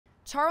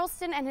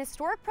Charleston and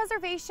historic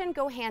preservation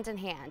go hand in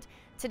hand.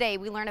 Today,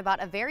 we learn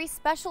about a very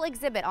special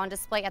exhibit on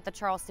display at the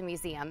Charleston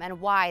Museum and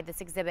why this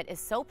exhibit is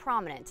so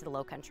prominent to the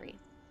Lowcountry.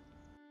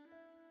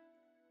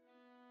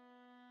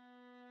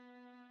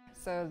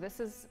 So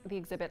this is the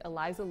exhibit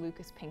Eliza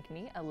Lucas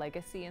Pinckney, A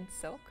Legacy in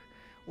Silk.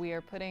 We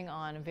are putting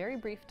on a very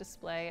brief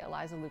display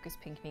Eliza Lucas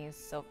Pinckney's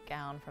silk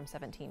gown from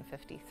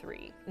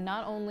 1753.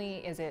 Not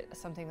only is it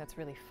something that's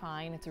really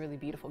fine, it's a really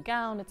beautiful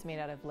gown, it's made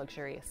out of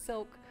luxurious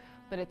silk,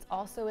 but it's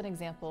also an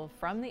example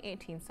from the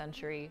 18th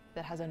century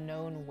that has a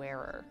known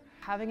wearer.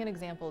 Having an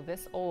example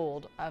this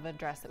old of a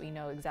dress that we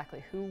know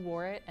exactly who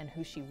wore it and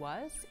who she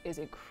was is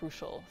a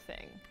crucial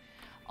thing.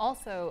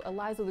 Also,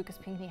 Eliza Lucas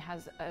Pinckney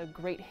has a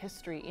great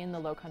history in the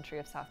Lowcountry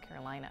of South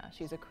Carolina.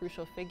 She's a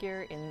crucial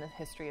figure in the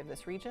history of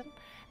this region,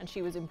 and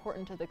she was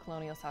important to the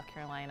colonial South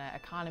Carolina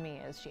economy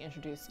as she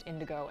introduced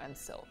indigo and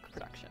silk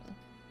production.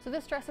 So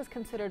this dress is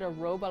considered a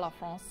robe à la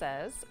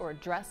française, or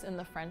dress in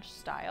the French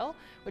style,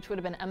 which would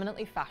have been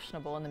eminently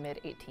fashionable in the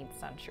mid-18th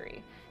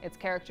century. It's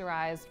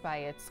characterized by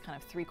its kind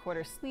of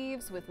three-quarter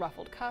sleeves with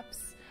ruffled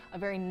cuffs, a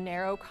very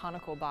narrow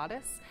conical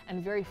bodice,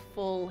 and very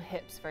full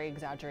hips, very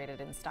exaggerated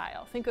in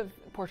style. Think of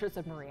portraits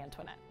of Marie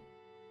Antoinette.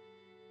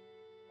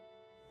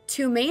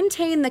 To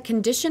maintain the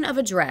condition of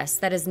a dress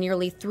that is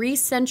nearly 3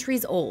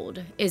 centuries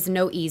old is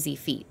no easy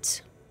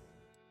feat.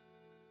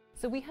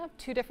 So we have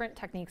two different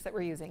techniques that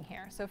we're using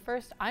here. So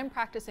first, I'm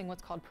practicing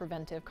what's called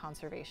preventive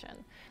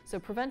conservation. So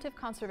preventive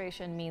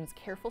conservation means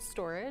careful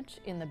storage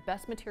in the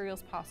best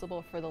materials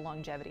possible for the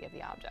longevity of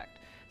the object.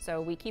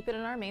 So we keep it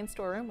in our main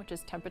storeroom, which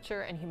is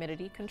temperature and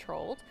humidity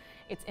controlled.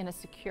 It's in a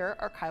secure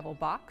archival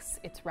box.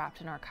 It's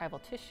wrapped in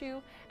archival tissue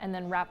and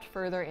then wrapped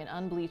further in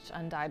unbleached,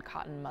 undyed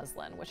cotton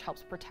muslin, which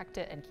helps protect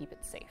it and keep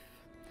it safe.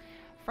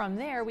 From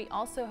there, we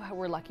also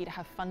were lucky to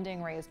have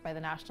funding raised by the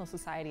National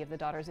Society of the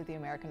Daughters of the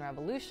American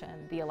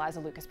Revolution, the Eliza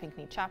Lucas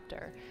Pinckney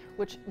chapter,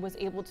 which was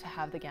able to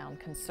have the gown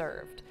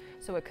conserved.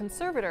 So a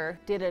conservator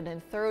did a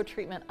thorough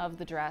treatment of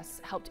the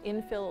dress, helped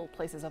infill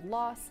places of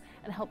loss,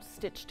 and helped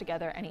stitch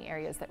together any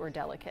areas that were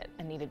delicate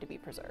and needed to be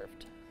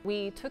preserved.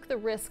 We took the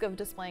risk of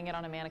displaying it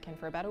on a mannequin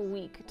for about a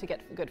week to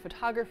get good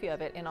photography of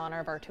it in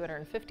honor of our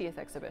 250th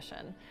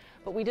exhibition,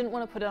 but we didn't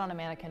want to put it on a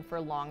mannequin for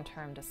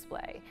long-term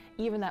display.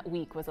 Even that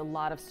week was a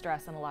lot of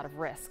stress and a lot of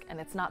risk, and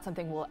it's not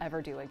something we'll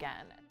ever do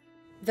again.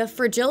 The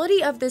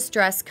fragility of this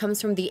dress comes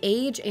from the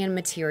age and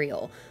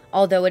material.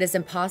 Although it is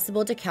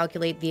impossible to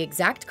calculate the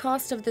exact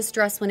cost of this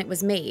dress when it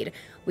was made,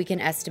 we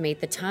can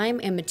estimate the time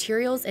and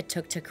materials it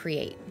took to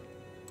create.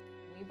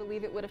 I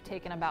believe it would have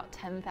taken about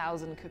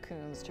 10,000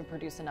 cocoons to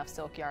produce enough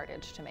silk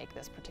yardage to make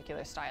this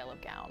particular style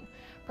of gown,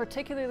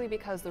 particularly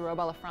because the robe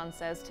à la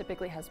française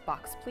typically has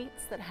box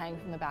pleats that hang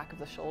from the back of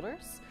the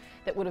shoulders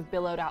that would have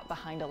billowed out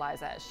behind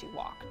Eliza as she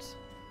walked.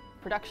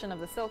 Production of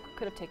the silk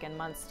could have taken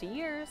months to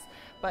years,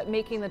 but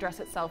making the dress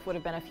itself would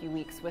have been a few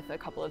weeks with a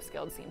couple of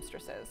skilled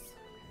seamstresses.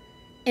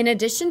 In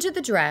addition to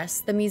the dress,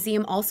 the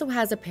museum also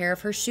has a pair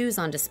of her shoes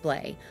on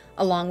display,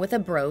 along with a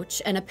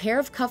brooch and a pair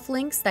of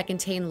cufflinks that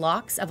contain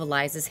locks of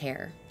Eliza's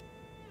hair.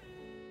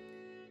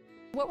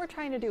 What we're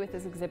trying to do with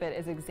this exhibit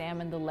is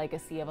examine the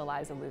legacy of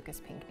Eliza Lucas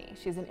Pinckney.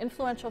 She's an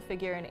influential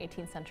figure in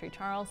 18th century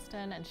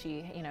Charleston, and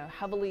she,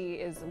 heavily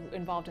is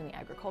involved in the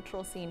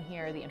agricultural scene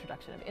here. The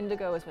introduction of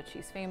indigo is what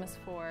she's famous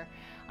for.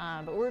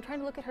 But we're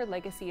trying to look at her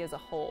legacy as a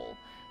whole.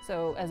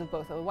 So as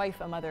both a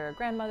wife, a mother, a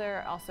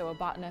grandmother, also a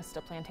botanist,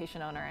 a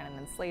plantation owner, and an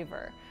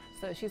enslaver.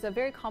 So she's a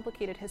very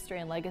complicated history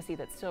and legacy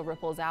that still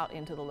ripples out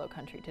into the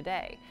Lowcountry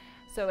today.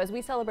 So as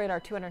we celebrate our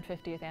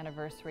 250th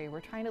anniversary, we're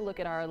trying to look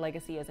at our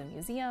legacy as a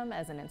museum,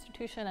 as an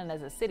institution, and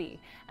as a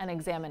city, and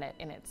examine it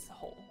in its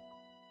whole.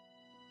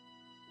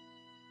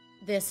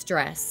 This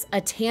dress, a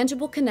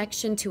tangible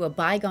connection to a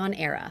bygone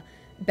era,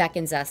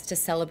 beckons us to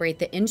celebrate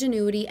the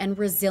ingenuity and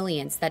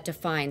resilience that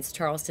defines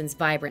Charleston's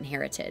vibrant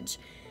heritage.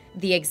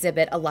 The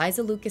exhibit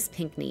Eliza Lucas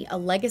Pinckney, A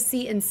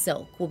Legacy in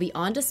Silk, will be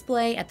on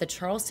display at the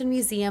Charleston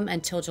Museum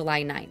until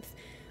July 9th.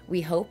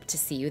 We hope to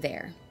see you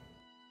there.